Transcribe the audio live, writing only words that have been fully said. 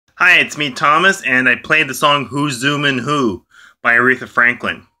Hi, it's me, Thomas, and I played the song Who's Zoomin' Who by Aretha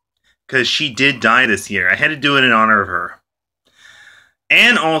Franklin, because she did die this year. I had to do it in honor of her.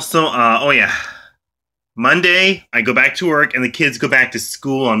 And also, Monday, I go back to work, and the kids go back to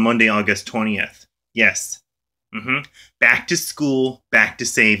school on Monday, August 20th. Yes. Back to school, back to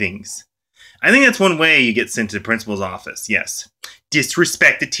savings. I think that's one way you get sent to the principal's office. Yes.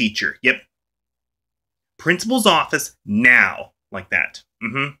 Disrespect the teacher. Yep. Principal's office now. Like that.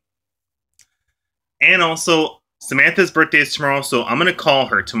 And also, Samantha's birthday is tomorrow, so I'm going to call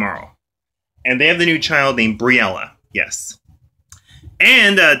her tomorrow. And they have the new child named Briella. Yes.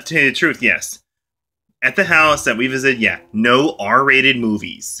 And, to tell you the truth, yes. At the house that we visited, no R-rated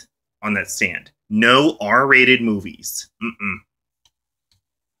movies on that stand. No R-rated movies.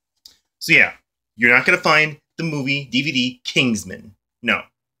 So yeah, you're not going to find the movie DVD Kingsman. No.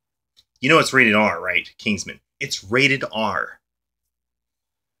 You know it's rated R, right? Kingsman. It's rated R.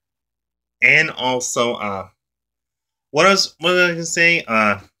 And also, what was I going to say?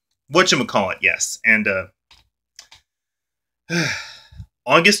 Whatchamacallit, yes. And,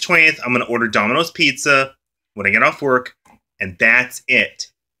 August 20th, I'm going to order Domino's Pizza when I get off work, and that's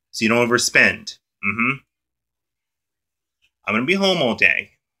it. So you don't overspend. I'm going to be home all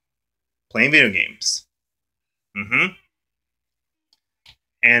day, playing video games. And,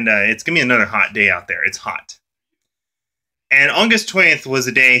 it's going to be another hot day out there. It's hot. And August 20th was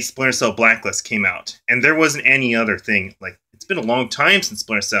the day Splinter Cell Blacklist came out. And there wasn't any other thing. Like, it's been a long time since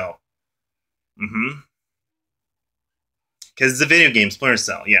Splinter Cell. Because it's a video game, Splinter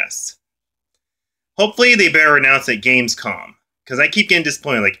Cell, yes. Hopefully they better announce it at Gamescom. Because I keep getting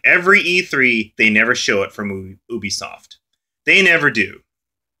disappointed. Like, every E3, they never show it from Ubisoft. They never do.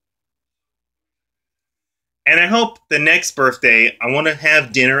 And I hope the next birthday, I want to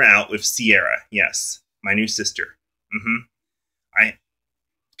have dinner out with Sierra. Yes, my new sister.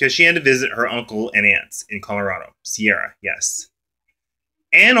 Because she had to visit her uncle and aunts in Colorado. Sierra, yes.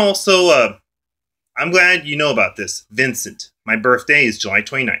 And also, I'm glad you know about this. Vincent. My birthday is July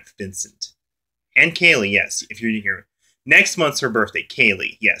 29th. Vincent. And Kaylee, yes, if you're here. Next month's her birthday.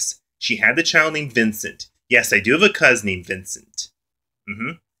 Kaylee, yes. She had the child named Vincent. Yes, I do have a cousin named Vincent.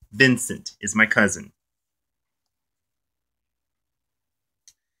 Vincent is my cousin.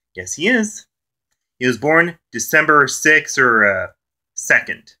 Yes, he is. He was born December 6th or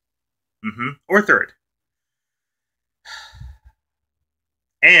 2nd. Or 3rd.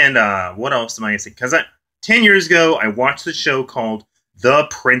 And what else am I going to say? Because 10 years ago, I watched the show called The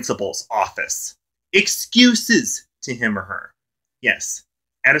Principal's Office. Excuses to him or her. Yes,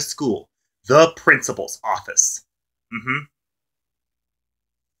 at a school. The Principal's Office.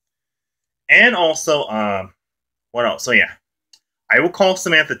 And also, what else? So yeah, I will call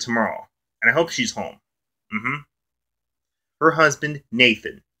Samantha tomorrow. And I hope she's home. Her husband,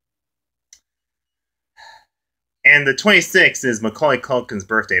 Nathan. And the 26th is Macaulay Culkin's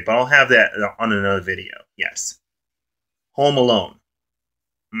birthday, but I'll have that on another video. Yes. Home Alone.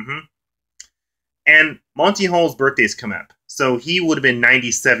 And Monty Hall's birthday's come up. So he would have been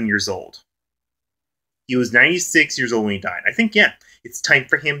 97 years old. He was 96 years old when he died. I think, it's time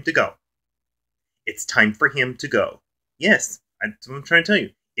for him to go. It's time for him to go. Yes, that's what I'm trying to tell you.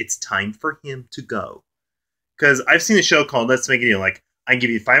 It's time for him to go. Because I've seen a show called Let's Make a Deal. Like, I give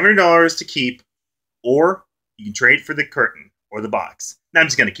you $500 to keep, or you can trade for the curtain or the box. Now I'm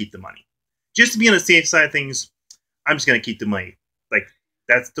just going to keep the money. Just to be on the safe side of things, I'm just going to keep the money. Like,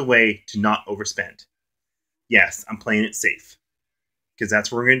 that's the way to not overspend. Yes, I'm playing it safe. Because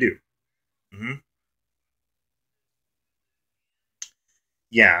that's what we're going to do.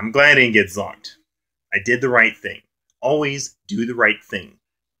 Yeah, I'm glad I didn't get zonked. I did the right thing. Always do the right thing.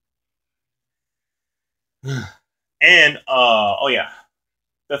 And,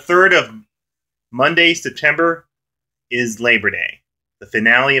 the 3rd of Monday, September, is Labor Day. The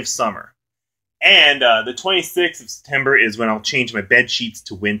finale of summer. And the 26th of September is when I'll change my bed sheets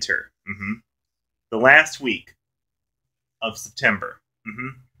to winter. The last week of September.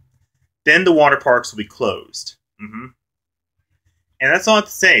 Then the water parks will be closed. And that's all I have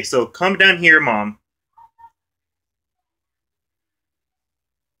to say. So come down here, Mom.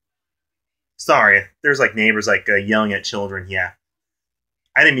 Sorry, there's like neighbors like yelling at children. Yeah,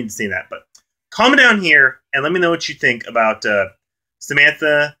 I didn't mean to say that, but comment down here and let me know what you think about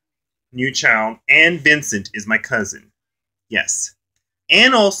Samantha, new child, and Vincent is my cousin. Yes,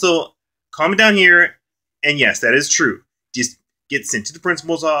 and also comment down here, and yes, that is true. Just get sent to the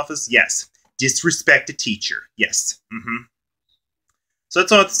principal's office. Yes, disrespect a teacher. Yes. So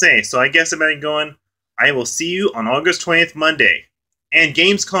that's all I have to say. So I guess I'm going. I will see you on August 20th, Monday, and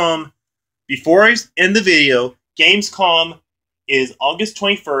Gamescom. Before I end the video, Gamescom is August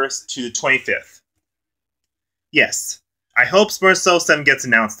 21st to the 25th. Yes, I hope SummerSlam 7 gets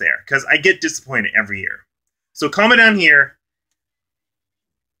announced there, because I get disappointed every year. So comment down here.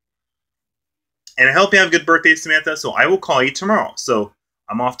 And I hope you have a good birthday, Samantha, so I will call you tomorrow. So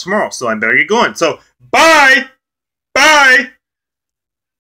I'm off tomorrow, so I better get going. So, bye! Bye!